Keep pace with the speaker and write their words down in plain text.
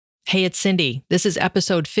Hey, it's Cindy. This is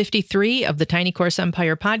episode 53 of the Tiny Course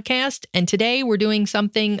Empire podcast, and today we're doing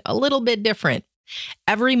something a little bit different.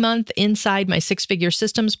 Every month inside my six-figure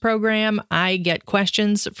systems program, I get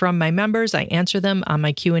questions from my members. I answer them on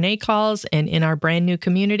my Q&A calls and in our brand new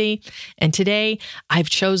community. And today I've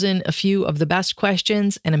chosen a few of the best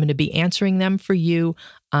questions, and I'm going to be answering them for you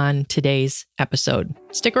on today's episode.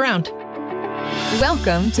 Stick around.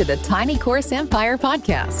 Welcome to the Tiny Course Empire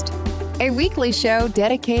podcast, a weekly show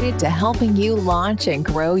dedicated to helping you launch and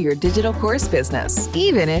grow your digital course business,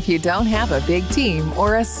 even if you don't have a big team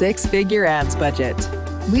or a six-figure ads budget.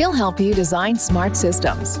 We'll help you design smart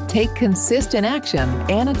systems, take consistent action,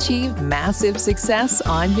 and achieve massive success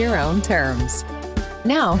on your own terms.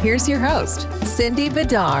 Now, here's your host, Cindy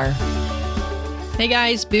Bidar. Hey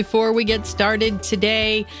guys, before we get started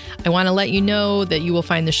today, I want to let you know that you will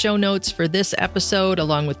find the show notes for this episode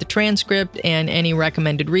along with the transcript and any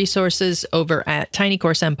recommended resources over at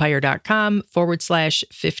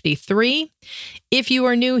tinycourseempire.com/53. If you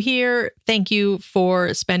are new here, thank you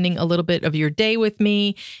for spending a little bit of your day with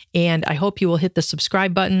me, and I hope you will hit the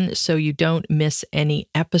subscribe button so you don't miss any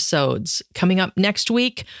episodes. Coming up next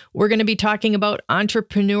week, we're going to be talking about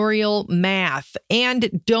entrepreneurial math,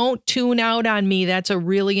 and don't tune out on me. That's a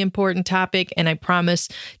really important topic, and I promise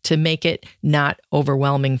to make it not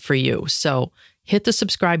overwhelming for you. So hit the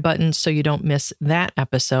subscribe button so you don't miss that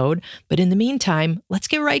episode. But in the meantime, let's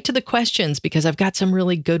get right to the questions because I've got some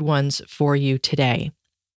really good ones for you today.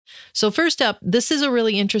 So first up, this is a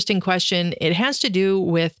really interesting question. It has to do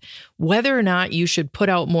with whether or not you should put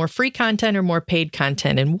out more free content or more paid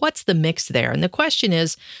content, and what's the mix there. And the question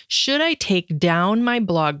is, should I take down my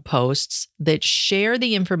blog posts that share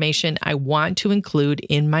the information I want to include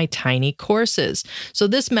in my tiny courses? So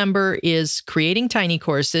this member is creating tiny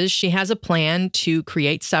courses. She has a plan to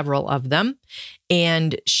create several of them,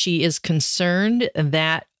 and she is concerned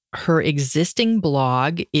that her existing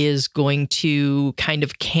blog is going to kind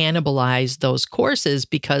of cannibalize those courses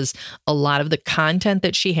because a lot of the content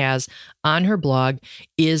that she has on her blog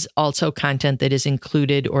is also content that is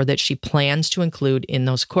included or that she plans to include in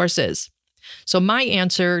those courses. So my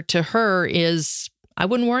answer to her is, I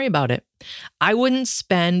wouldn't worry about it. I wouldn't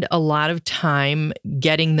spend a lot of time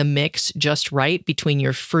getting the mix just right between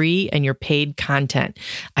your free and your paid content.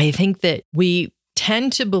 I think that we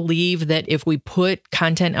tend to believe that if we put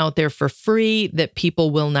content out there for free, that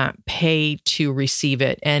people will not pay to receive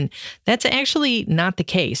it. And that's actually not the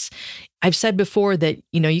case. I've said before that,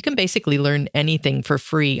 you can basically learn anything for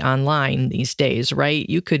free online these days, right?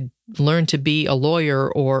 You could learn to be a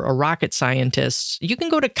lawyer or a rocket scientist. You can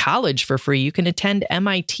go to college for free. You can attend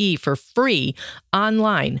MIT for free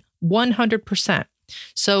online, 100%.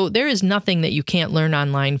 So there is nothing that you can't learn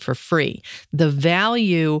online for free. The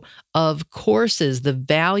value of courses, the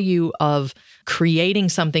value of creating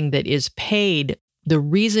something that is paid, the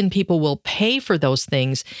reason people will pay for those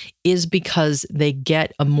things is because they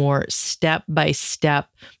get a more step-by-step,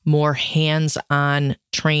 more hands-on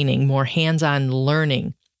training, more hands-on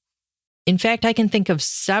learning. In fact, I can think of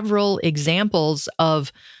several examples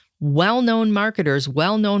of well-known marketers,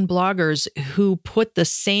 well-known bloggers who put the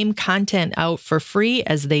same content out for free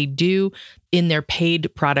as they do in their paid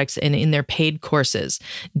products and in their paid courses.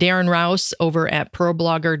 Darren Rouse over at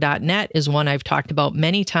ProBlogger.net is one I've talked about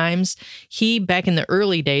many times. He, back in my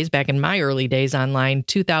early days online,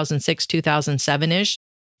 2006, 2007-ish,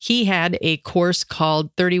 he had a course called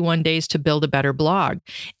 31 Days to Build a Better Blog.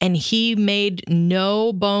 And he made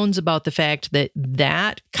no bones about the fact that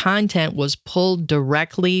that content was pulled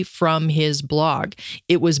directly from his blog.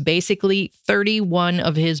 It was basically 31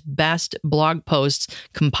 of his best blog posts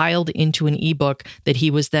compiled into an ebook that he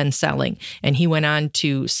was then selling. And he went on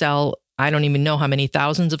to sell, I don't even know how many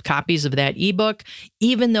thousands of copies of that ebook,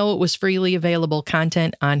 even though it was freely available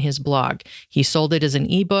content on his blog. He sold it as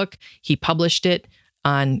an ebook. He published it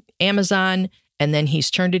on Amazon, and then he's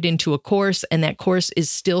turned it into a course, and that course is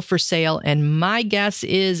still for sale. And my guess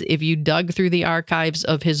is if you dug through the archives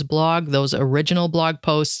of his blog, those original blog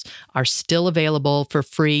posts are still available for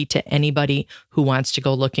free to anybody who wants to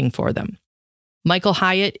go looking for them. Michael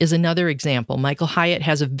Hyatt is another example. Michael Hyatt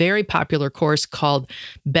has a very popular course called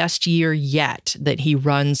Best Year Yet that he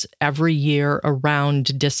runs every year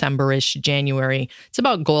around December-ish, January. It's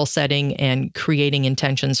about goal setting and creating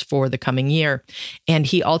intentions for the coming year. And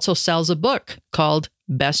he also sells a book called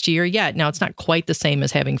Best Year Yet. Now, it's not quite the same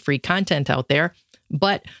as having free content out there,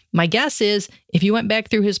 but my guess is if you went back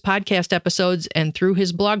through his podcast episodes and through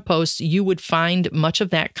his blog posts, you would find much of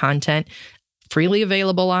that content freely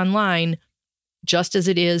available online, just as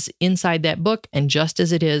it is inside that book and just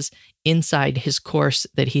as it is inside his course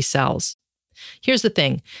that he sells. Here's the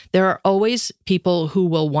thing. There are always people who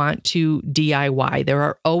will want to DIY. There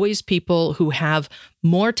are always people who have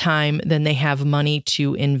more time than they have money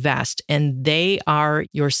to invest. And they are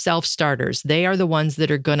your self-starters. They are the ones that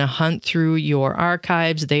are going to hunt through your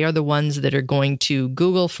archives. They are the ones that are going to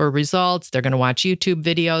Google for results. They're going to watch YouTube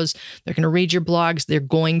videos. They're going to read your blogs. They're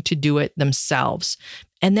going to do it themselves.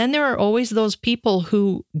 And then there are always those people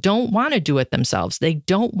who don't want to do it themselves. They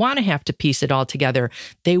don't want to have to piece it all together.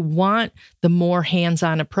 They want the more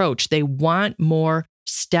hands-on approach. They want more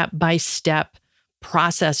step-by-step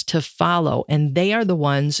process to follow. And they are the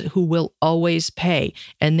ones who will always pay.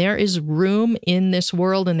 And there is room in this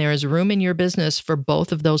world and there is room in your business for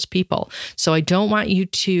both of those people. So I don't want you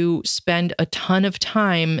to spend a ton of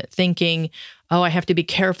time thinking, oh, I have to be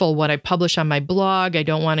careful what I publish on my blog. I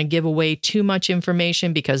don't want to give away too much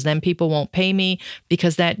information because then people won't pay me,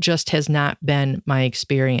 because that just has not been my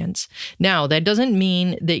experience. Now, that doesn't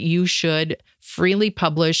mean that you should freely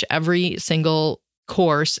publish every single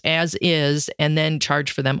course as is and then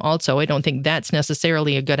charge for them also. I don't think that's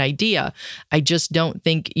necessarily a good idea. I just don't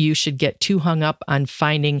think you should get too hung up on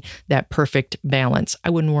finding that perfect balance. I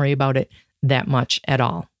wouldn't worry about it that much at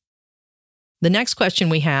all. The next question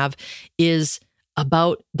we have is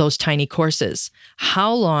about those tiny courses.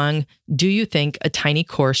 How long do you think a tiny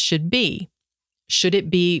course should be? Should it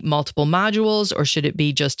be multiple modules or should it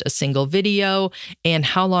be just a single video? And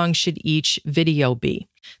how long should each video be?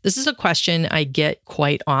 This is a question I get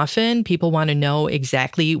quite often. People want to know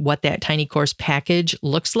exactly what that tiny course package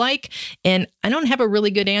looks like. And I don't have a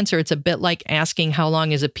really good answer. It's a bit like asking how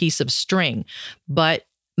long is a piece of string. But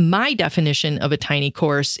my definition of a tiny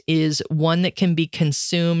course is one that can be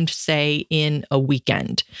consumed, say, in a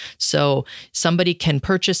weekend. So somebody can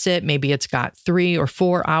purchase it. Maybe it's got 3 or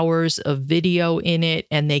 4 hours of video in it,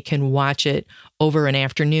 and they can watch it over an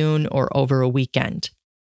afternoon or over a weekend.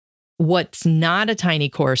 What's not a tiny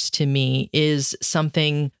course to me is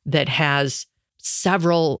something that has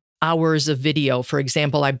several hours of video. For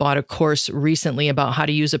example, I bought a course recently about how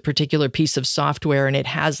to use a particular piece of software, and it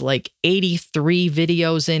has like 83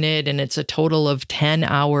 videos in it, and it's a total of 10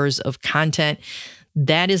 hours of content.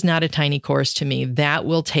 That is not a tiny course to me. That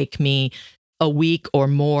will take me a week or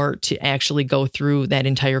more to actually go through that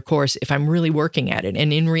entire course if I'm really working at it.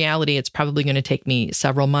 And in reality, it's probably going to take me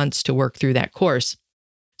several months to work through that course.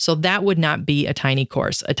 So that would not be a tiny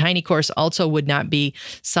course. A tiny course also would not be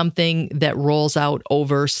something that rolls out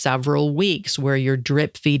over several weeks where you're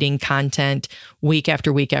drip feeding content week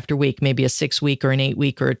after week after week, maybe a 6-week or an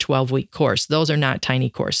 8-week or a 12-week course. Those are not tiny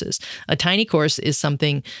courses. A tiny course is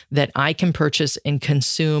something that I can purchase and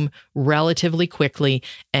consume relatively quickly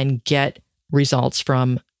and get results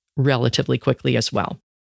from relatively quickly as well.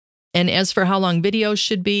 And as for how long videos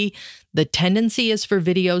should be, the tendency is for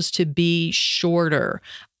videos to be shorter.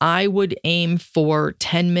 I would aim for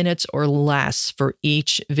 10 minutes or less for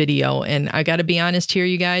each video. And I got to be honest here,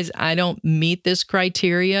 you guys, I don't meet this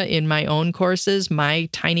criteria in my own courses. My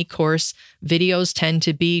tiny course videos tend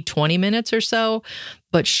to be 20 minutes or so,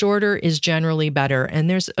 but shorter is generally better. And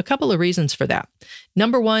there's a couple of reasons for that.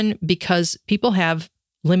 Number one, because people have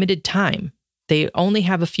limited time. They only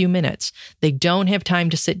have a few minutes. They don't have time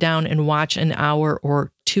to sit down and watch an hour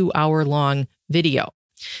or 2-hour long video.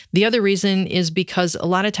 The other reason is because a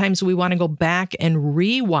lot of times we want to go back and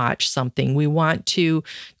rewatch something. We want to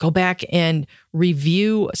go back and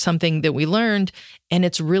review something that we learned, and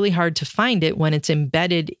it's really hard to find it when it's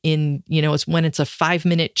embedded in, it's when it's a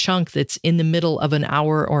 5-minute chunk that's in the middle of an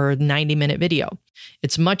hour or 90-minute video.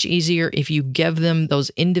 It's much easier if you give them those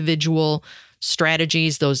individual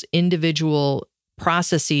strategies, those individual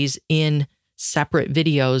processes in separate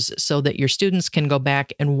videos so that your students can go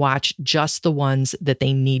back and watch just the ones that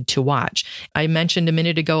they need to watch. I mentioned a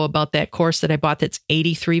minute ago about that course that I bought that's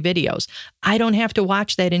 83 videos. I don't have to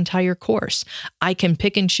watch that entire course. I can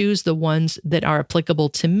pick and choose the ones that are applicable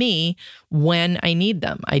to me when I need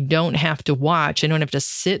them. I don't have to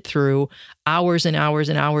sit through hours and hours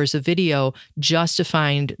and hours of video just to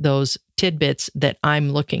find those tidbits that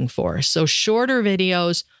I'm looking for. So shorter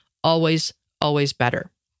videos, always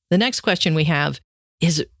better. The next question we have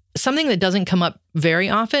is something that doesn't come up very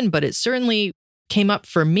often, but it certainly came up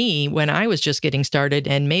for me when I was just getting started,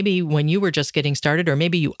 and maybe when you were just getting started, or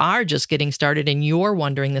maybe you are just getting started and you're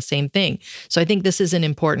wondering the same thing. So I think this is an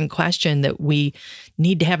important question that we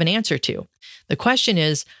need to have an answer to. The question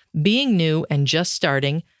is, being new and just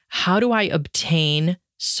starting, how do I obtain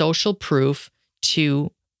social proof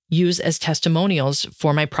to use as testimonials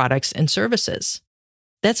for my products and services?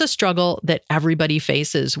 That's a struggle that everybody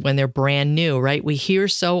faces when they're brand new, right? We hear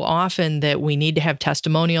so often that we need to have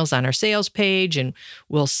testimonials on our sales page, and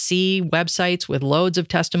we'll see websites with loads of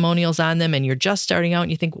testimonials on them, and you're just starting out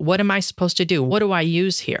and you think, what am I supposed to do? What do I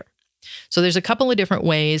use here? So there's a couple of different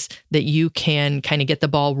ways that you can kind of get the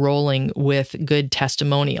ball rolling with good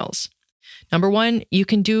testimonials. Number one, you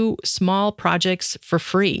can do small projects for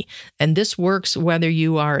free. And this works whether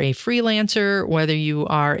you are a freelancer, whether you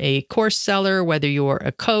are a course seller, whether you're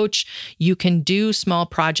a coach. You can do small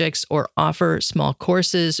projects or offer small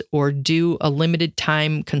courses or do a limited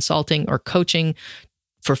time consulting or coaching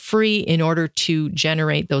for free in order to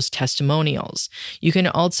generate those testimonials. You can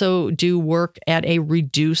also do work at a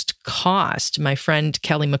reduced cost. My friend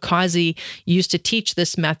Kelly McCausey used to teach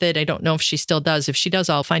this method. I don't know if she still does. If she does,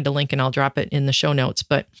 I'll find a link and I'll drop it in the show notes.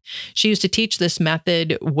 But she used to teach this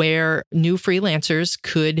method where new freelancers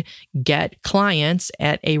could get clients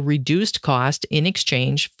at a reduced cost in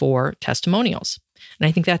exchange for testimonials. And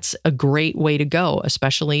I think that's a great way to go,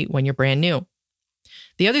 especially when you're brand new.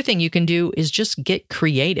 The other thing you can do is just get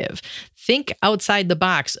creative. Think outside the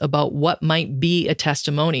box about what might be a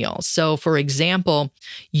testimonial. So, for example,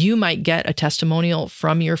 you might get a testimonial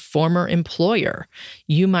from your former employer.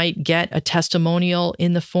 You might get a testimonial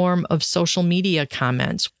in the form of social media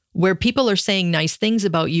comments, where people are saying nice things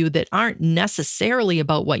about you that aren't necessarily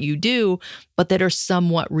about what you do, but that are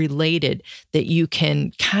somewhat related, that you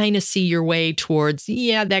can kind of see your way towards,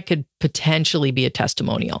 yeah, that could potentially be a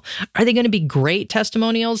testimonial. Are they going to be great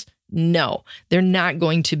testimonials? No, they're not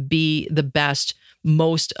going to be the best,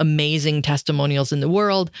 most amazing testimonials in the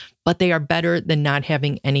world, but they are better than not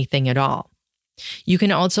having anything at all. You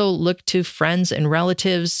can also look to friends and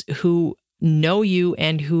relatives who know you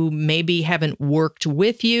and who maybe haven't worked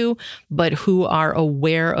with you, but who are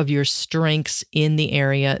aware of your strengths in the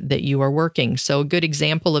area that you are working. So a good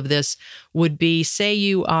example of this would be, say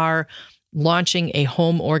you are launching a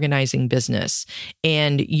home organizing business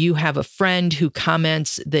and you have a friend who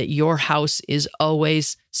comments that your house is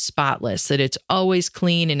always spotless, that it's always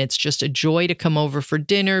clean and it's just a joy to come over for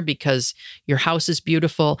dinner because your house is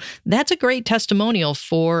beautiful. That's a great testimonial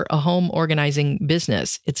for a home organizing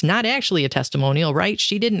business. It's not actually a testimonial, right?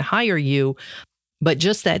 She didn't hire you, but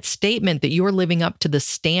just that statement that you're living up to the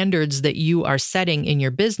standards that you are setting in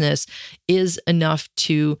your business is enough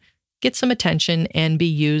to get some attention and be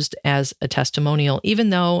used as a testimonial, even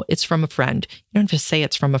though it's from a friend. You don't have to say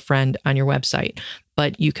it's from a friend on your website,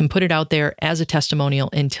 but you can put it out there as a testimonial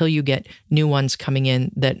until you get new ones coming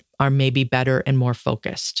in that are maybe better and more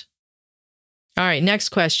focused. All right, next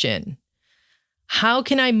question. How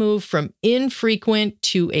can I move from infrequent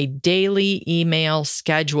to a daily email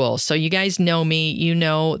schedule? So you guys know me, you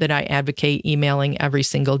know that I advocate emailing every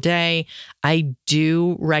single day. I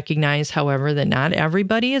do recognize, however, that not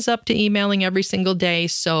everybody is up to emailing every single day.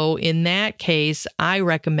 So in that case, I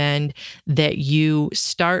recommend that you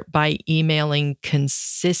start by emailing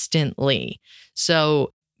consistently.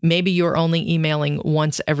 So maybe you're only emailing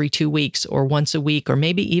once every 2 weeks or once a week, or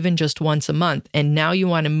maybe even just once a month. And now you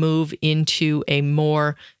want to move into a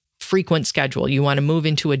more frequent schedule. You want to move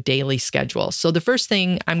into a daily schedule. So the first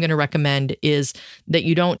thing I'm going to recommend is that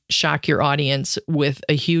you don't shock your audience with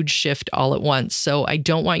a huge shift all at once. So I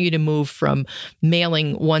don't want you to move from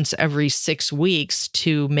mailing once every 6 weeks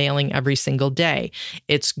to mailing every single day.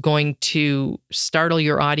 It's going to startle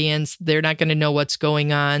your audience. They're not going to know what's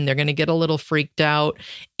going on. They're going to get a little freaked out.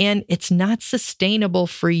 And it's not sustainable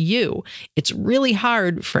for you. It's really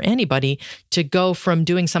hard for anybody to go from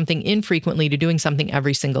doing something infrequently to doing something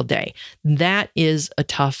every single day. That is a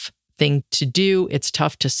tough thing to do. It's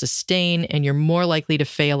tough to sustain, and you're more likely to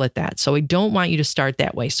fail at that. So I don't want you to start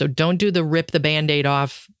that way. So don't do the rip the Band-Aid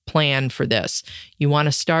off plan for this. You want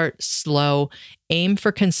to start slow, aim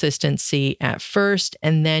for consistency at first,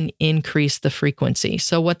 and then increase the frequency.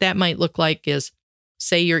 So what that might look like is,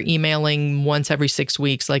 say you're emailing once every 6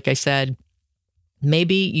 weeks, like I said,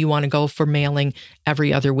 maybe you want to go for mailing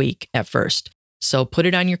every other week at first. So put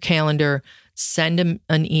it on your calendar, send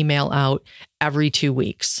an email out every 2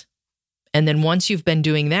 weeks. And then once you've been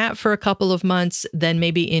doing that for a couple of months, then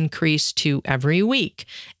maybe increase to every week,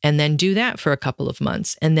 and then do that for a couple of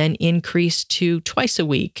months, and then increase to twice a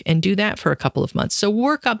week and do that for a couple of months. So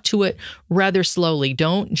work up to it rather slowly.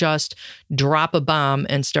 Don't just drop a bomb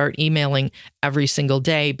and start emailing every single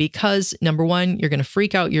day, because number one, you're going to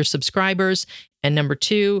freak out your subscribers. And number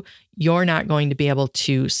two, you're not going to be able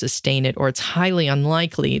to sustain it, or it's highly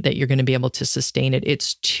unlikely that you're going to be able to sustain it.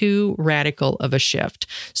 It's too radical of a shift.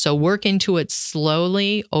 So work into it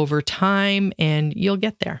slowly over time and you'll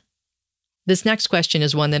get there. This next question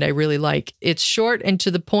is one that I really like. It's short and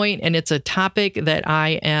to the point, and it's a topic that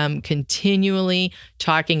I am continually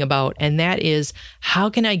talking about, and that is, how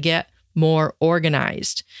can I get more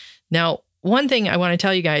organized? Now, one thing I want to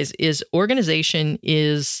tell you guys is organization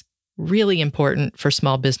is really important for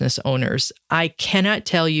small business owners. I cannot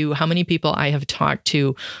tell you how many people I have talked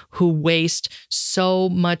to who waste so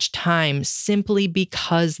much time simply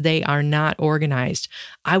because they are not organized.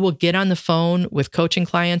 I will get on the phone with coaching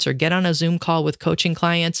clients or get on a Zoom call with coaching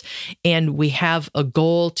clients, and we have a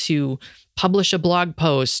goal to publish a blog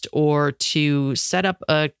post or to set up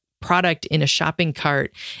a product in a shopping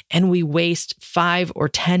cart, and we waste 5 or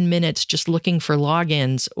 10 minutes just looking for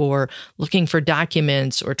logins or looking for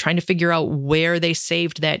documents or trying to figure out where they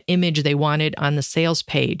saved that image they wanted on the sales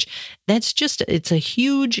page. It's a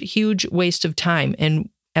huge, huge waste of time.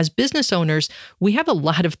 And as business owners, we have a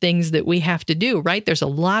lot of things that we have to do, right? There's a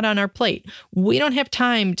lot on our plate. We don't have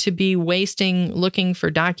time to be wasting looking for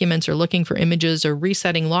documents or looking for images or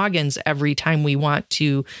resetting logins every time we want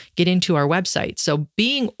to get into our website. So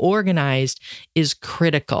being organized is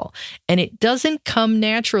critical, and it doesn't come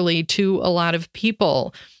naturally to a lot of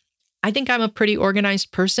people. I think I'm a pretty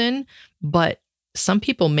organized person, but some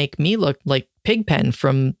people make me look like Pigpen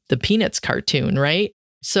from the Peanuts cartoon, right?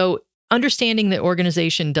 So understanding that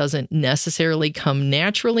organization doesn't necessarily come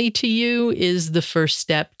naturally to you is the first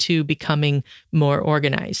step to becoming more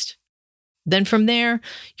organized. Then from there,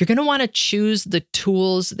 you're going to want to choose the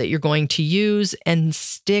tools that you're going to use and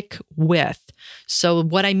stick with. So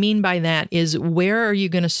what I mean by that is, where are you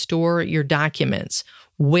going to store your documents?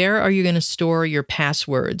 Where are you going to store your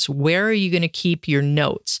passwords? Where are you going to keep your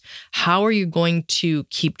notes? How are you going to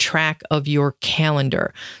keep track of your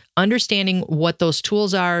calendar? Understanding what those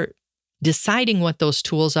tools are, deciding what those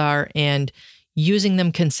tools are, and using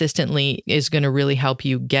them consistently is going to really help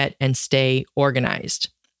you get and stay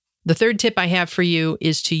organized. The third tip I have for you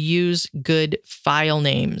is to use good file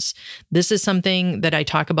names. This is something that I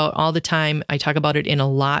talk about all the time. I talk about it in a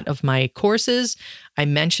lot of my courses. I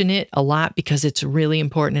mention it a lot because it's really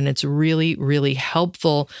important, and it's really, really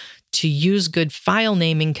helpful to use good file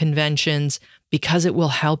naming conventions, because it will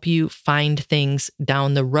help you find things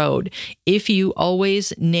down the road. If you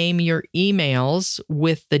always name your emails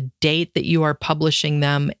with the date that you are publishing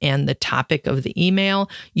them and the topic of the email,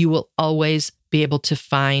 you will always be able to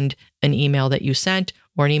find an email that you sent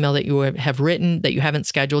or an email that you have written that you haven't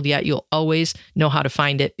scheduled yet. You'll always know how to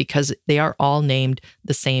find it because they are all named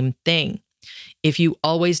the same thing. If you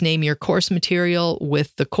always name your course material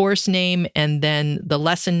with the course name and then the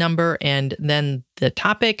lesson number and then the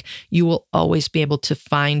topic, you will always be able to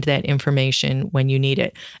find that information when you need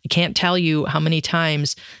it. I can't tell you how many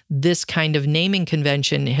times this kind of naming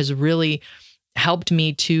convention has really helped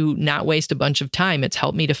me to not waste a bunch of time. It's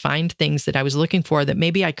helped me to find things that I was looking for that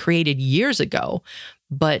maybe I created years ago,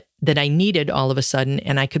 but that I needed all of a sudden,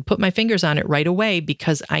 and I could put my fingers on it right away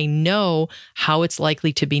because I know how it's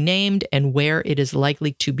likely to be named and where it is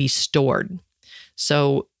likely to be stored.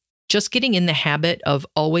 So just getting in the habit of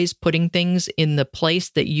always putting things in the place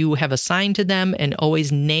that you have assigned to them and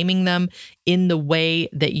always naming them in the way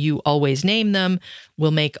that you always name them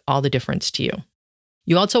will make all the difference to you.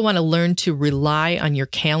 You also want to learn to rely on your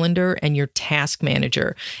calendar and your task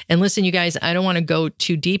manager. And listen, you guys, I don't want to go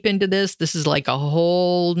too deep into this. This is like a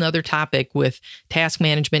whole nother topic with task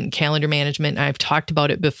management and calendar management. I've talked about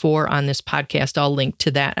it before on this podcast. I'll link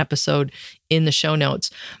to that episode in the show notes.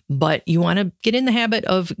 But you want to get in the habit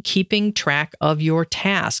of keeping track of your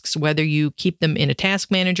tasks, whether you keep them in a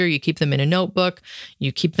task manager, you keep them in a notebook,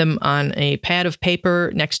 you keep them on a pad of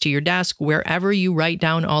paper next to your desk, wherever you write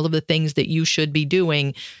down all of the things that you should be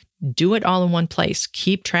doing. Do it all in one place.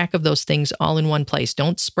 Keep track of those things all in one place.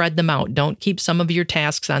 Don't spread them out. Don't keep some of your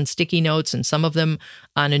tasks on sticky notes and some of them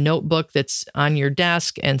on a notebook that's on your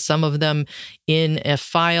desk and some of them in a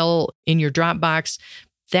file in your Dropbox.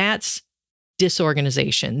 That's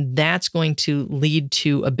disorganization. That's going to lead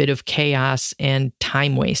to a bit of chaos and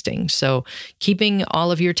time wasting. So keeping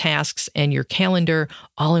all of your tasks and your calendar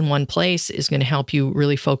all in one place is going to help you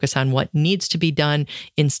really focus on what needs to be done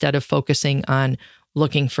instead of focusing on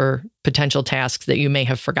looking for potential tasks that you may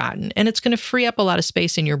have forgotten. And it's going to free up a lot of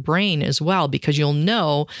space in your brain as well, because you'll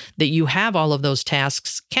know that you have all of those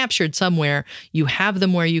tasks captured somewhere. You have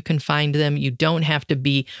them where you can find them. You don't have to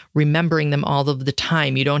be remembering them all of the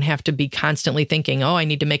time. You don't have to be constantly thinking, oh, I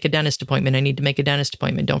need to make a dentist appointment. I need to make a dentist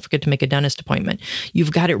appointment. Don't forget to make a dentist appointment.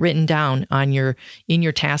 You've got it written down on in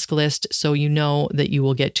your task list, so you know that you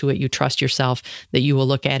will get to it. You trust yourself that you will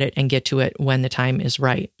look at it and get to it when the time is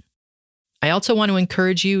right. I also want to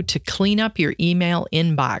encourage you to clean up your email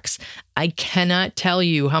inbox. I cannot tell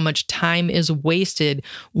you how much time is wasted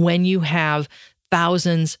when you have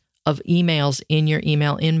thousands of emails in your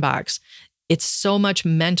email inbox. It's so much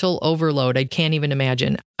mental overload. I can't even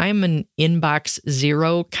imagine. I'm an inbox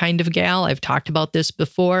zero kind of gal. I've talked about this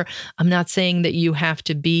before. I'm not saying that you have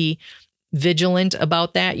to be vigilant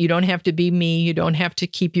about that. You don't have to be me. You don't have to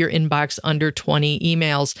keep your inbox under 20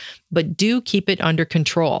 emails, but do keep it under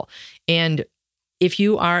control. And if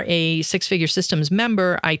you are a Six Figure Systems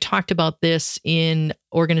member, I talked about this in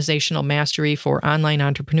Organizational Mastery for Online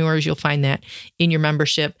Entrepreneurs. You'll find that in your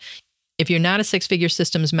membership. If you're not a Six Figure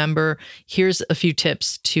Systems member, here's a few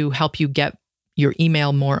tips to help you get your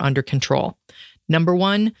email more under control. Number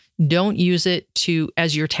one, don't use it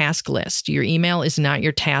as your task list. Your email is not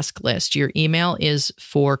your task list. Your email is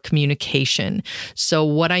for communication. So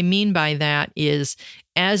what I mean by that is,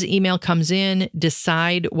 as email comes in,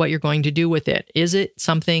 decide what you're going to do with it. Is it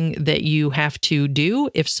something that you have to do?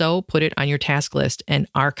 If so, put it on your task list and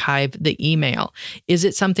archive the email. Is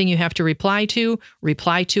it something you have to reply to?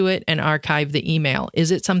 Reply to it and archive the email.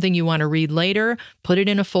 Is it something you want to read later? Put it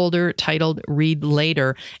in a folder titled Read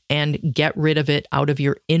Later and get rid of it out of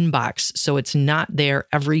your inbox so it's not there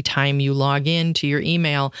every time you log in to your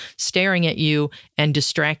email, staring at you and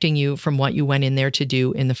distracting you from what you went in there to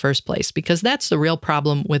do in the first place. Because that's the real problem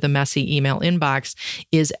with a messy email inbox,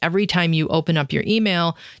 is every time you open up your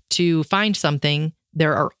email to find something,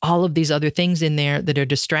 there are all of these other things in there that are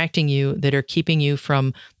distracting you, that are keeping you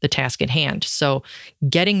from the task at hand. So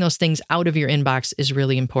getting those things out of your inbox is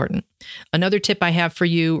really important. Another tip I have for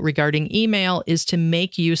you regarding email is to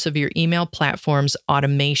make use of your email platform's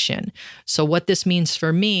automation. So what this means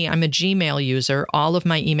for me, I'm a Gmail user. All of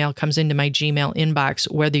my email comes into my Gmail inbox,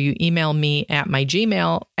 whether you email me at my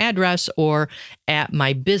Gmail address or at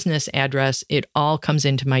my business address, it all comes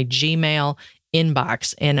into my Gmail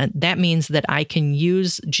inbox. And that means that I can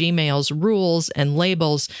use Gmail's rules and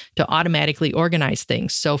labels to automatically organize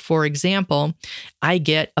things. So for example, I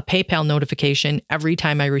get a PayPal notification every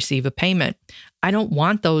time I receive a payment. I don't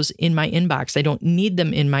want those in my inbox. I don't need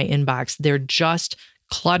them in my inbox. They're just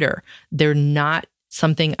clutter. They're not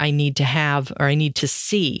something I need to have or I need to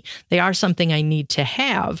see. They are something I need to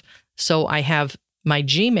have. So I have my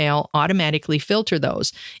Gmail automatically filter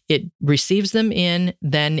those. It receives them in,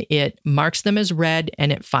 then it marks them as read,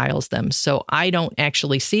 and it files them. So I don't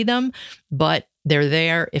actually see them, but they're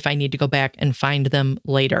there. If I need to go back and find them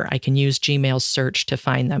later, I can use Gmail's search to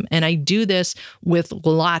find them. And I do this with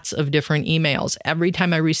lots of different emails. Every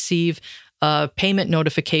time I receive a payment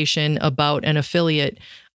notification about an affiliate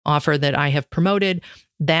offer that I have promoted,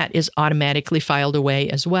 that is automatically filed away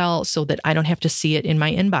as well so that I don't have to see it in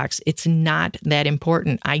my inbox. It's not that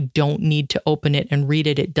important. I don't need to open it and read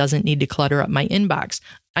it. It doesn't need to clutter up my inbox.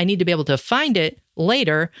 I need to be able to find it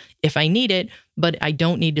later if I need it, but I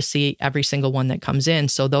don't need to see every single one that comes in.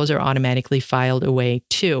 So those are automatically filed away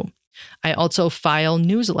too. I also file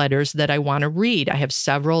newsletters that I want to read. I have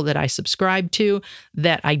several that I subscribe to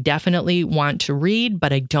that I definitely want to read,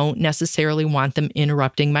 but I don't necessarily want them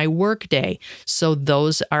interrupting my workday. So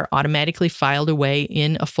those are automatically filed away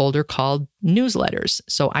in a folder called newsletters.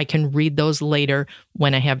 So I can read those later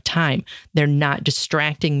when I have time. They're not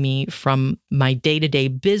distracting me from my day-to-day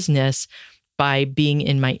business by being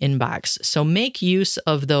in my inbox. So make use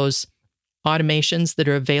of those automations that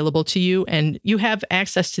are available to you. And you have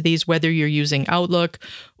access to these whether you're using Outlook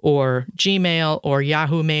or Gmail or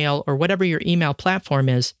Yahoo Mail or whatever your email platform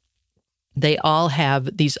is. They all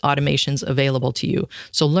have these automations available to you.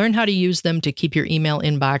 So learn how to use them to keep your email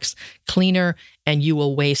inbox cleaner, and you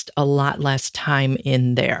will waste a lot less time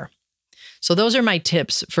in there. So those are my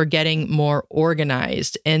tips for getting more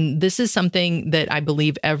organized. And this is something that I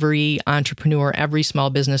believe every entrepreneur, every small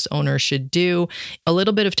business owner should do. A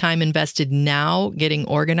little bit of time invested now getting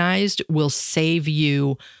organized will save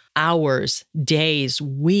you hours, days,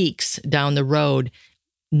 weeks down the road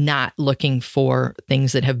not looking for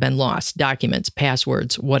things that have been lost, documents,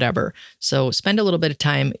 passwords, whatever. So spend a little bit of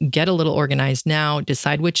time, get a little organized now,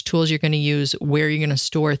 decide which tools you're going to use, where you're going to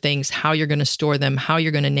store things, how you're going to store them, how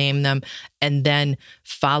you're going to name them, and then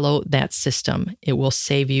follow that system. It will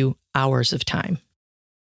save you hours of time.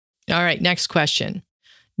 All right, next question.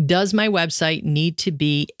 Does my website need to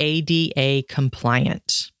be ADA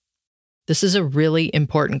compliant? This is a really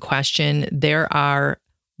important question. There are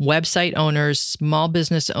website owners, small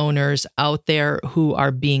business owners out there who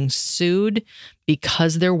are being sued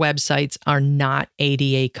because their websites are not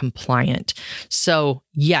ADA compliant. So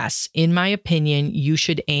yes, in my opinion, you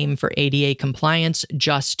should aim for ADA compliance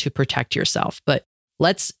just to protect yourself. But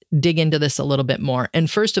let's dig into this a little bit more. And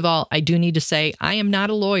first of all, I do need to say I am not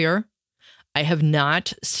a lawyer. I have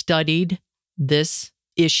not studied this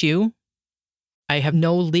issue. I have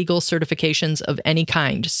no legal certifications of any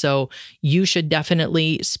kind. So you should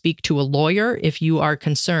definitely speak to a lawyer if you are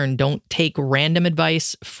concerned. Don't take random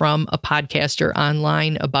advice from a podcaster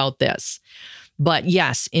online about this. But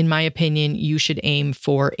yes, in my opinion, you should aim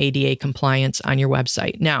for ADA compliance on your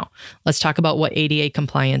website. Now, let's talk about what ADA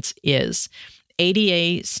compliance is.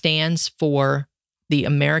 ADA stands for the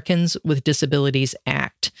Americans with Disabilities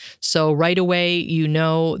Act. So right away, you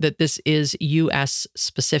know that this is U.S.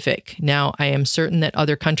 specific. Now, I am certain that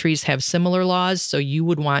other countries have similar laws, so you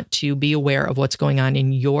would want to be aware of what's going on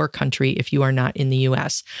in your country if you are not in the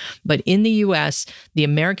U.S. But in the U.S., the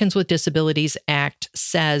Americans with Disabilities Act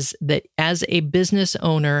says that as a business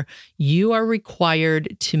owner, you are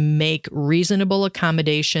required to make reasonable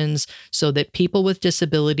accommodations so that people with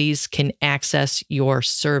disabilities can access your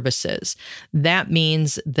services. That means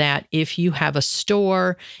that if you have a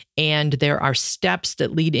store and there are steps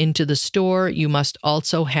that lead into the store, you must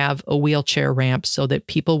also have a wheelchair ramp so that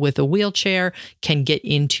people with a wheelchair can get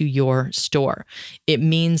into your store. It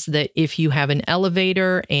means that if you have an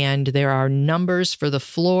elevator and there are numbers for the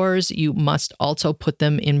floors, you must also put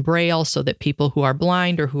them in Braille so that people who are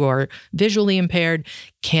blind or who are visually impaired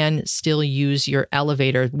can still use your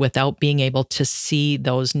elevator without being able to see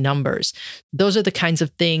those numbers. Those are the kinds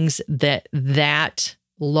of things that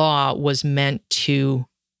law was meant to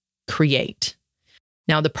create.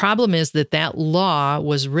 Now, the problem is that law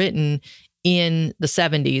was written in the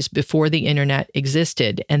 70s before the internet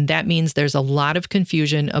existed. And that means there's a lot of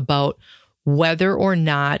confusion about whether or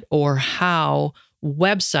not or how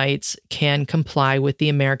websites can comply with the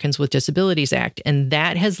Americans with Disabilities Act. And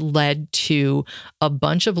that has led to a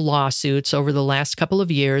bunch of lawsuits over the last couple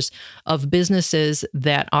of years of businesses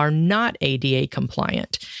that are not ADA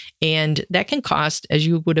compliant. And that can cost, as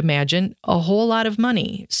you would imagine, a whole lot of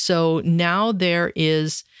money. So now there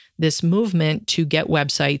is this movement to get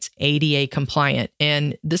websites ADA compliant.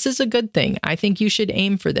 And this is a good thing. I think you should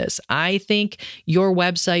aim for this. I think your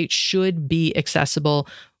website should be accessible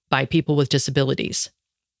by people with disabilities.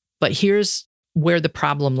 But here's where the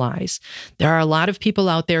problem lies. There are a lot of people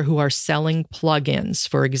out there who are selling plugins,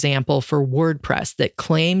 for example, for WordPress that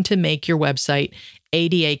claim to make your website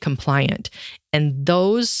ADA compliant. And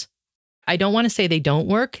those, I don't want to say they don't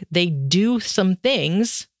work. They do some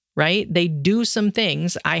things, right? They do some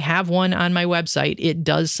things. I have one on my website. It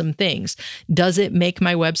does some things. Does it make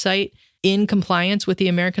my website in compliance with the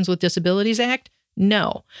Americans with Disabilities Act?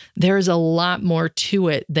 No, there's a lot more to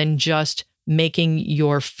it than just making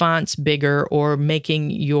your fonts bigger or making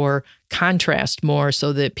your contrast more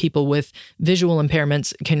so that people with visual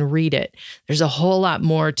impairments can read it. There's a whole lot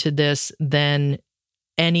more to this than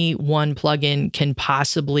any one plugin can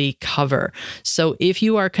possibly cover. So if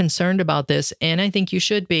you are concerned about this, and I think you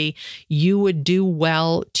should be, you would do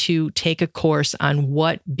well to take a course on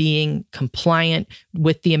what being compliant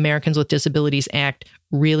with the Americans with Disabilities Act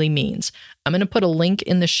really means. I'm going to put a link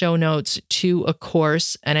in the show notes to a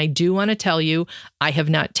course, and I do want to tell you, I have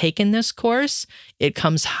not taken this course. It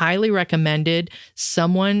comes highly recommended.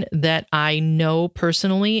 Someone that I know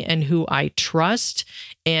personally and who I trust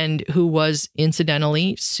and who was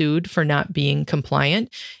incidentally sued for not being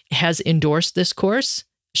compliant has endorsed this course.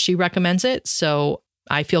 She recommends it, so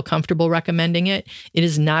I feel comfortable recommending it. It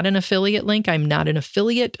is not an affiliate link. I'm not an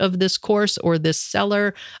affiliate of this course or this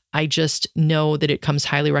seller. I just know that it comes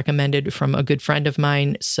highly recommended from a good friend of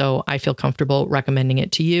mine, so I feel comfortable recommending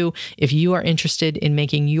it to you. If you are interested in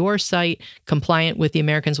making your site compliant with the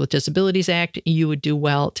Americans with Disabilities Act, you would do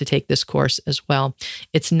well to take this course as well.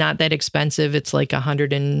 It's not that expensive. It's like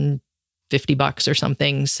 $150 or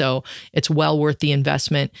something, so it's well worth the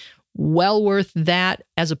investment. Well worth that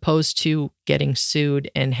as opposed to getting sued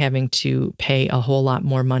and having to pay a whole lot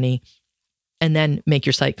more money and then make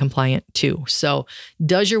your site compliant too. So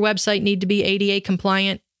does your website need to be ADA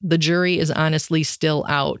compliant? The jury is honestly still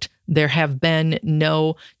out. There have been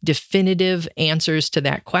no definitive answers to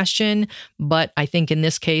that question, but I think in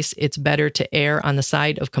this case, it's better to err on the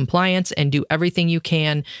side of compliance and do everything you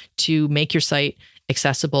can to make your site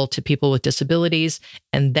accessible to people with disabilities.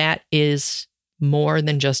 And that is more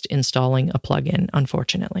than just installing a plugin,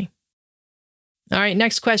 unfortunately. All right,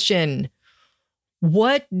 next question.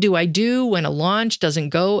 What do I do when a launch doesn't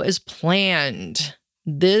go as planned?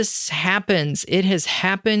 This happens. It has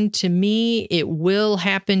happened to me. It will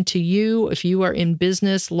happen to you if you are in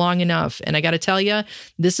business long enough. And I got to tell you,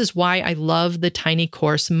 this is why I love the tiny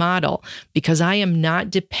course model, because I am not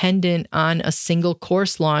dependent on a single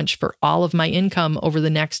course launch for all of my income over the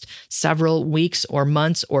next several weeks or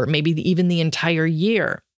months, or maybe even the entire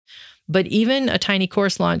year. But even a tiny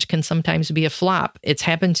course launch can sometimes be a flop. It's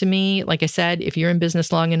happened to me. Like I said, if you're in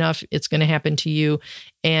business long enough, it's going to happen to you.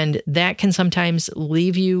 And that can sometimes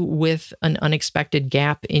leave you with an unexpected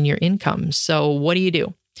gap in your income. So what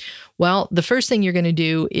do? Well, the first thing you're going to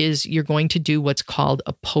do is you're going to do what's called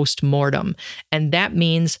a postmortem. And that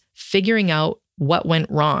means figuring out what went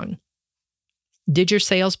wrong. Did your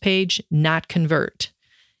sales page not convert?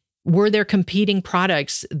 Were there competing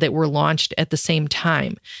products that were launched at the same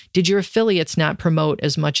time? Did your affiliates not promote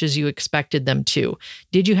as much as you expected them to?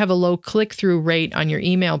 Did you have a low click-through rate on your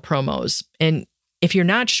email promos? And if you're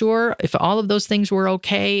not sure if all of those things were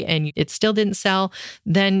okay and it still didn't sell,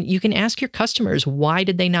 then you can ask your customers, why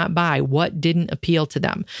did they not buy? What didn't appeal to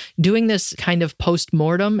them? Doing this kind of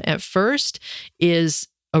post-mortem at first is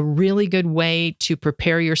a really good way to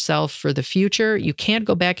prepare yourself for the future. You can't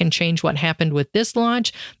go back and change what happened with this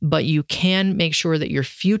launch, but you can make sure that your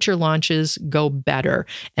future launches go better.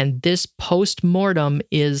 And this post-mortem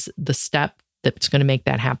is the step that's going to make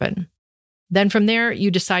that happen. Then from there,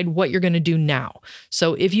 you decide what you're going to do now.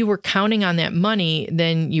 So if you were counting on that money,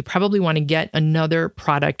 then you probably want to get another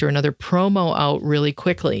product or another promo out really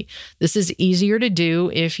quickly. This is easier to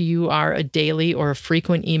do if you are a daily or a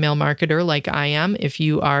frequent email marketer like I am. If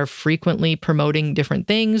you are frequently promoting different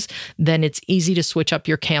things, then it's easy to switch up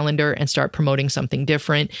your calendar and start promoting something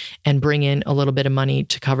different and bring in a little bit of money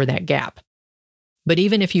to cover that gap. But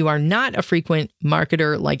even if you are not a frequent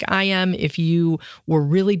marketer like I am, if you were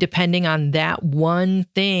really depending on that one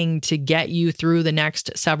thing to get you through the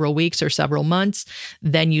next several weeks or several months,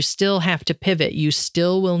 then you still have to pivot. You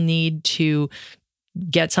still will need to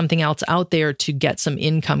get something else out there to get some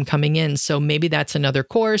income coming in. So maybe that's another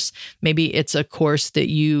course. Maybe it's a course that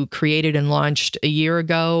you created and launched a year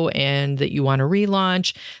ago and that you want to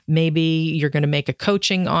relaunch. Maybe you're going to make a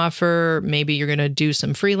coaching offer. Maybe you're going to do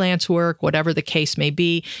some freelance work, whatever the case may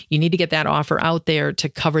be. You need to get that offer out there to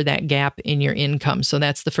cover that gap in your income. So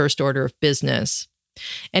that's the first order of business.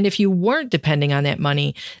 And if you weren't depending on that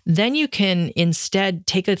money, then you can instead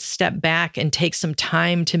take a step back and take some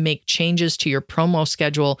time to make changes to your promo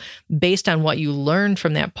schedule based on what you learned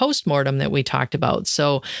from that postmortem that we talked about.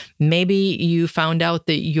 So maybe you found out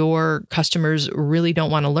that your customers really don't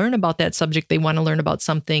want to learn about that subject. They want to learn about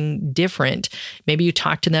something different. Maybe you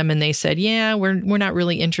talked to them and they said, yeah, we're not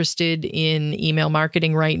really interested in email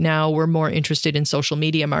marketing right now. We're more interested in social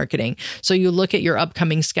media marketing. So you look at your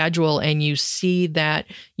upcoming schedule and you see that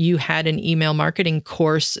you had an email marketing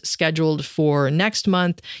course scheduled for next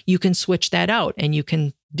month. You can switch that out and you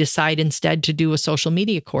can decide instead to do a social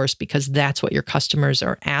media course because that's what your customers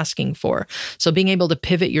are asking for. So being able to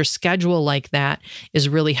pivot your schedule like that is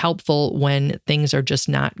really helpful when things are just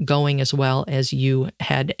not going as well as you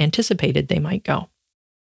had anticipated they might go.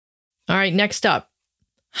 All right, next up.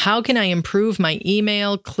 How can I improve my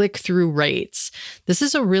email click-through rates? This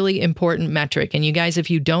is a really important metric. And you guys, if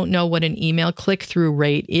you don't know what an email click-through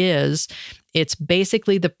rate is, it's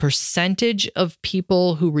basically the percentage of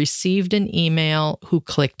people who received an email who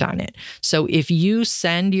clicked on it. So if you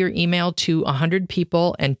send your email to 100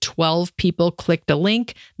 people and 12 people clicked a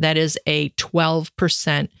link, that is a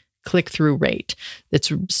 12% click-through rate.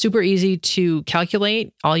 It's super easy to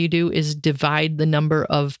calculate. All you do is divide the number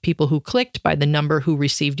of people who clicked by the number who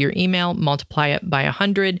received your email, multiply it by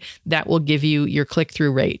 100. That will give you your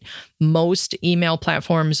click-through rate. Most email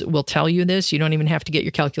platforms will tell you this. You don't even have to get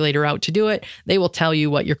your calculator out to do it. They will tell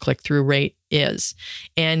you what your click-through rate is.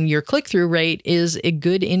 And your click-through rate is a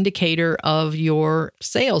good indicator of your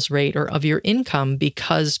sales rate or of your income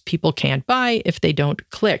because people can't buy if they don't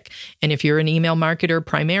click. And if you're an email marketer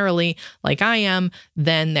primarily, like I am,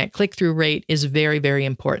 then that click-through rate is very, very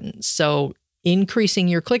important. So increasing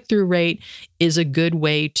your click-through rate is a good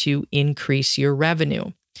way to increase your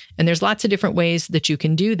revenue. And there's lots of different ways that you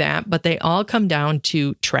can do that, but they all come down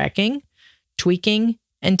to tracking, tweaking,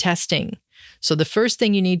 and testing. So the first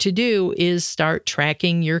thing you need to do is start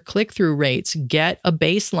tracking your click-through rates. Get a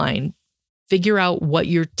baseline. Figure out what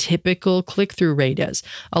your typical click-through rate is.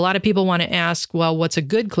 A lot of people want to ask, well, what's a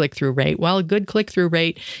good click-through rate? Well, a good click-through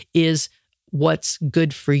rate is what's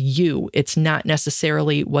good for you. It's not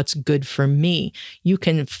necessarily what's good for me. You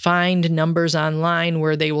can find numbers online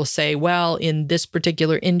where they will say, well, in this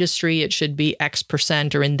particular industry, it should be X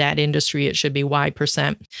percent, or in that industry, it should be Y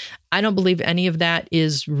percent. I don't believe any of that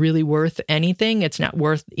is really worth anything. It's not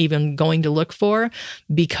worth even going to look for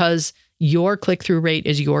because your click-through rate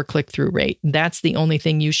is your click-through rate. That's the only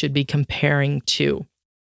thing you should be comparing to.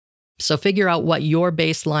 So figure out what your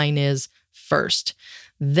baseline is first.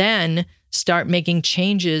 Then start making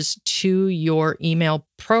changes to your email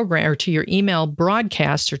program or to your email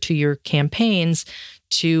broadcast or to your campaigns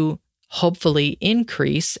to hopefully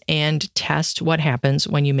increase and test what happens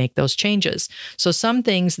when you make those changes. So some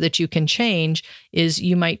things that you can change is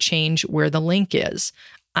you might change where the link is.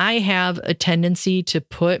 I have a tendency to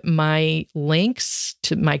put my links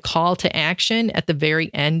to my call to action at the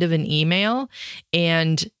very end of an email.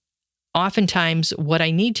 And oftentimes what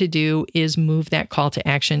I need to do is move that call to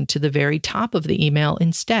action to the very top of the email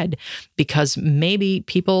instead, because maybe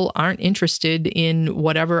people aren't interested in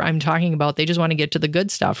whatever I'm talking about. They just want to get to the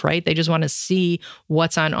good stuff, right? They just want to see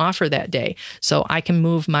what's on offer that day. So I can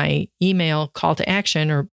move my email call to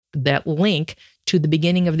action or that link to the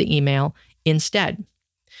beginning of the email instead.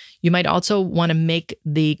 You might also want to make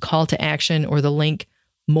the call to action or the link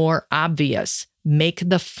more obvious. Make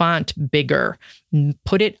the font bigger.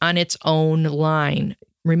 Put it on its own line.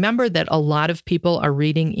 Remember that a lot of people are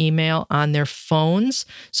reading email on their phones,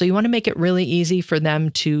 so you want to make it really easy for them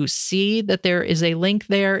to see that there is a link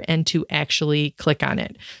there and to actually click on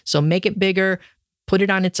it. So make it bigger, put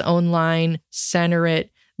it on its own line, center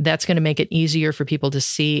it. That's going to make it easier for people to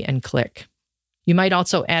see and click. You might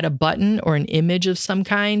also add a button or an image of some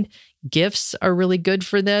kind. GIFs are really good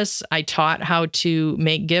for this. I taught how to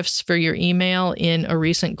make GIFs for your email in a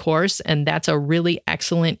recent course, and that's a really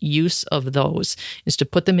excellent use of those, is to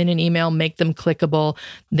put them in an email, make them clickable.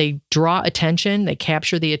 They draw attention, they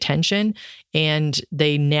capture the attention, and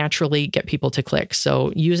they naturally get people to click.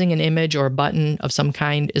 So using an image or a button of some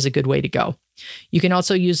kind is a good way to go. You can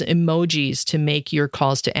also use emojis to make your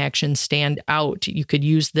calls to action stand out. You could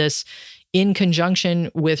use this in conjunction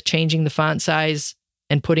with changing the font size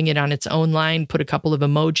and putting it on its own line, put a couple of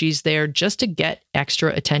emojis there just to get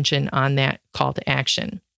extra attention on that call to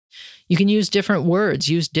action. You can use different words,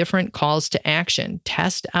 use different calls to action,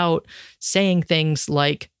 test out saying things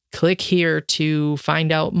like, click here to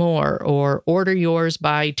find out more, or order yours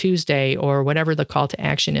by Tuesday, or whatever the call to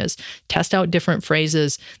action is. Test out different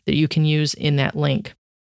phrases that you can use in that link.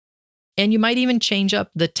 And you might even change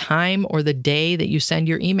up the time or the day that you send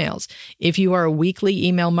your emails. If you are a weekly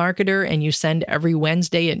email marketer and you send every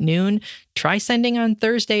Wednesday at noon, try sending on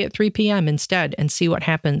Thursday at 3 p.m. instead and see what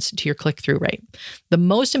happens to your click-through rate. The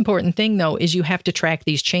most important thing, though, is you have to track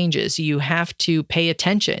these changes. You have to pay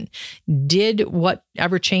attention. Did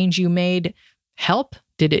whatever change you made help?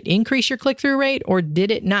 Did it increase your click-through rate or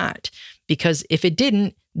did it not? Because if it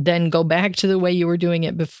didn't, then go back to the way you were doing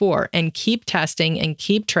it before and keep testing and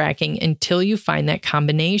keep tracking until you find that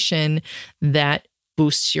combination that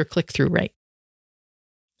boosts your click-through rate.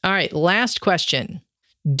 All right, last question.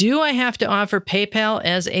 Do I have to offer PayPal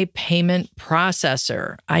as a payment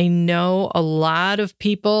processor? I know a lot of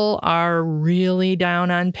people are really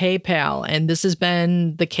down on PayPal, and this has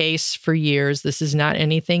been the case for years. This is not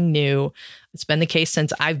anything new. It's been the case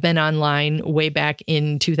since I've been online way back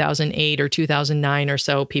in 2008 or 2009 or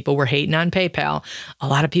so. People were hating on PayPal. A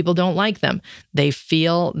lot of people don't like them. They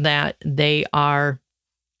feel that their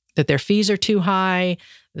fees are too high,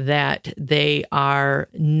 that they are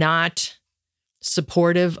not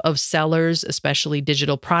supportive of sellers, especially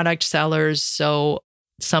digital product sellers. So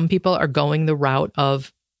some people are going the route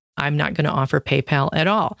of, I'm not going to offer PayPal at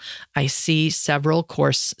all. I see several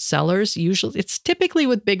course sellers. Usually it's typically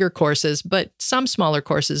with bigger courses, but some smaller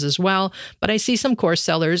courses as well. But I see some course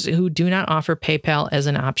sellers who do not offer PayPal as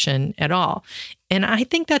an option at all. And I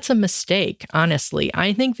think that's a mistake, honestly.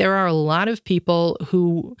 I think there are a lot of people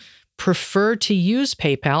who prefer to use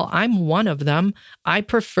PayPal. I'm one of them. I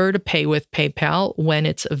prefer to pay with PayPal when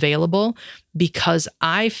it's available because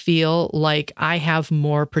I feel like I have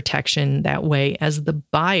more protection that way as the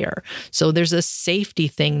buyer. So there's a safety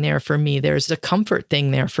thing there for me. There's a comfort thing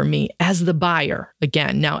there for me as the buyer.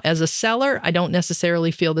 Again, now as a seller, I don't necessarily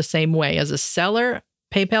feel the same way. As a seller,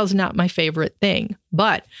 PayPal is not my favorite thing,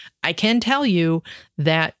 but I can tell you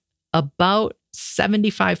that about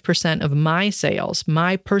 75% of my sales,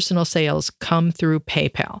 my personal sales, come through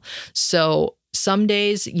PayPal. So some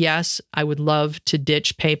days, yes, I would love to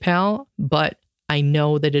ditch PayPal, but I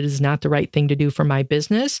know that it is not the right thing to do for my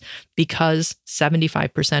business because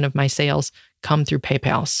 75% of my sales come through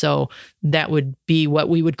PayPal. So that would be what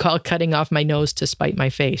we would call cutting off my nose to spite my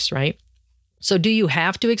face, right? So do you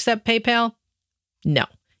have to accept PayPal? No,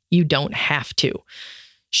 you don't have to.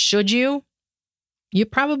 Should you? You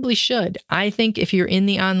probably should. I think if you're in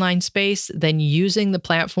the online space, then using the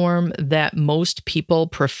platform that most people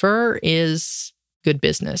prefer is good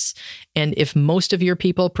business. And if most of your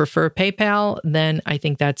people prefer PayPal, then I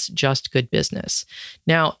think that's just good business.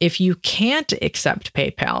 Now, if you can't accept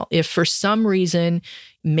PayPal, if for some reason,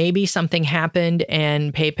 maybe something happened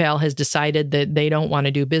and PayPal has decided that they don't want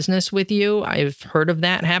to do business with you, I've heard of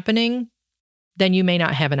that happening, then you may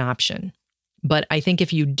not have an option. But I think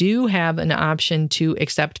if you do have an option to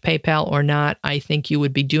accept PayPal or not, I think you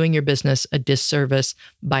would be doing your business a disservice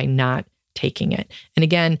by not taking it. And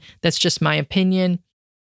again, that's just my opinion.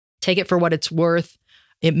 Take it for what it's worth.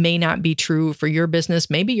 It may not be true for your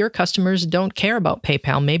business. Maybe your customers don't care about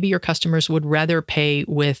PayPal. Maybe your customers would rather pay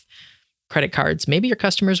with credit cards. Maybe your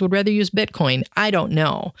customers would rather use Bitcoin. I don't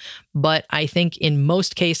know. But I think in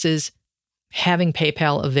most cases, having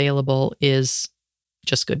PayPal available is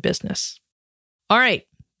just good business. All right.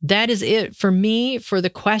 That is it for me for the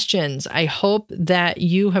questions. I hope that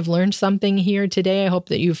you have learned something here today. I hope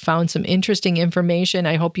that you've found some interesting information.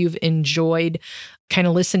 I hope you've enjoyed kind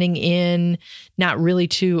of listening in, not really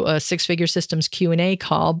to a Six Figure Systems Q&A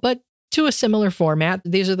call, but to a similar format.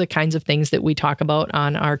 These are the kinds of things that we talk about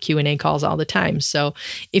on our Q&A calls all the time. So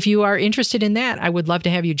if you are interested in that, I would love to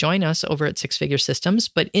have you join us over at Six Figure Systems.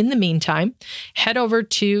 But in the meantime, head over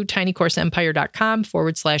to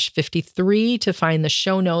tinycourseempire.com/53 to find the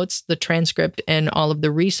show notes, the transcript, and all of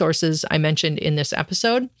the resources I mentioned in this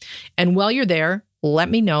episode. And while you're there,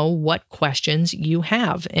 let me know what questions you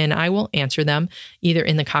have, and I will answer them either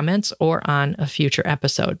in the comments or on a future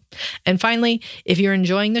episode. And finally, if you're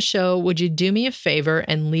enjoying the show, would you do me a favor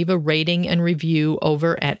and leave a rating and review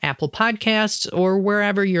over at Apple Podcasts or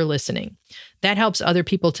wherever you're listening? That helps other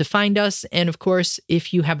people to find us. And of course,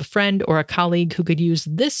 if you have a friend or a colleague who could use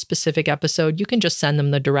this specific episode, you can just send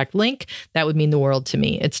them the direct link. That would mean the world to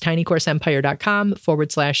me. It's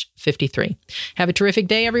tinycourseempire.com/53. Have a terrific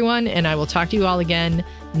day, everyone, and I will talk to you all again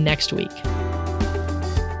next week.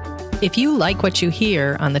 If you like what you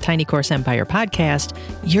hear on the Tiny Course Empire podcast,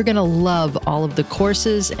 you're going to love all of the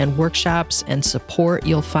courses and workshops and support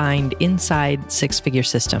you'll find inside Six Figure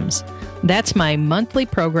Systems. That's my monthly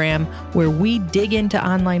program where we dig into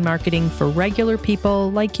online marketing for regular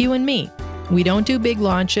people like you and me. We don't do big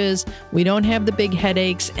launches, we don't have the big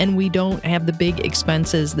headaches, and we don't have the big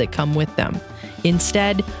expenses that come with them.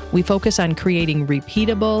 Instead, we focus on creating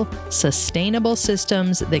repeatable, sustainable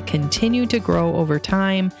systems that continue to grow over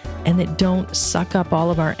time and that don't suck up all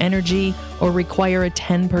of our energy or require a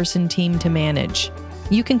 10-person team to manage.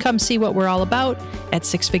 You can come see what we're all about at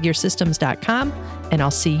sixfiguresystems.com, and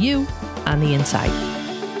I'll see you on the inside.